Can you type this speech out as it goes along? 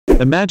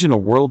Imagine a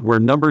world where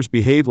numbers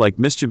behave like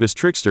mischievous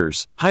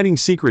tricksters, hiding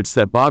secrets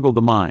that boggle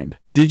the mind.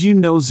 Did you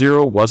know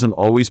zero wasn't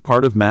always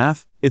part of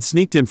math? It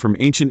sneaked in from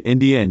ancient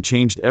India and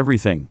changed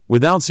everything.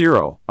 Without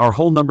zero, our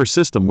whole number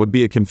system would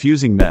be a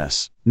confusing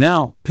mess.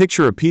 Now,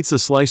 picture a pizza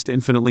sliced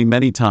infinitely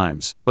many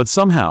times, but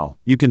somehow,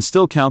 you can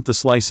still count the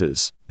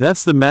slices.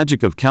 That's the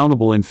magic of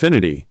countable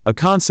infinity, a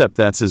concept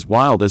that's as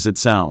wild as it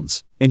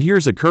sounds. And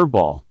here's a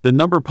curveball: the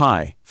number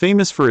pi,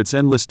 famous for its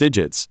endless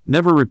digits,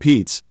 never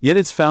repeats, yet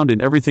it's found in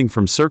everything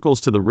from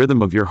circles to the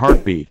rhythm of your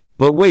heartbeat.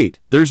 But wait,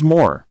 there's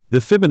more. The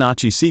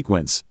Fibonacci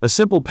sequence, a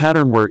simple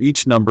pattern where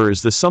each number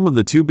is the sum of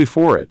the two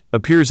before it,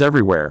 appears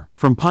everywhere,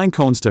 from pine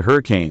cones to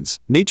hurricanes,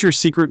 nature's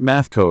secret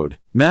math code.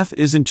 Math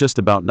isn't just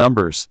about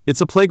numbers,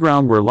 it's a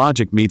playground where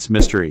logic meets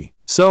mystery.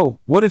 So,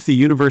 what if the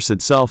universe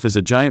itself is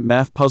a giant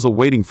math puzzle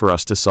waiting for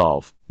us to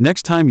solve?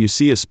 Next time you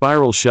see a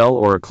spiral shell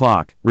or a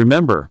clock,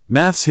 remember,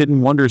 math's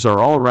hidden wonders are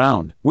all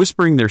around,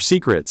 whispering their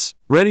secrets.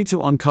 Ready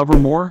to uncover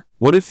more?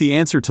 What if the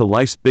answer to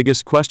life's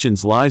biggest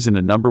questions lies in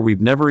a number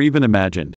we've never even imagined?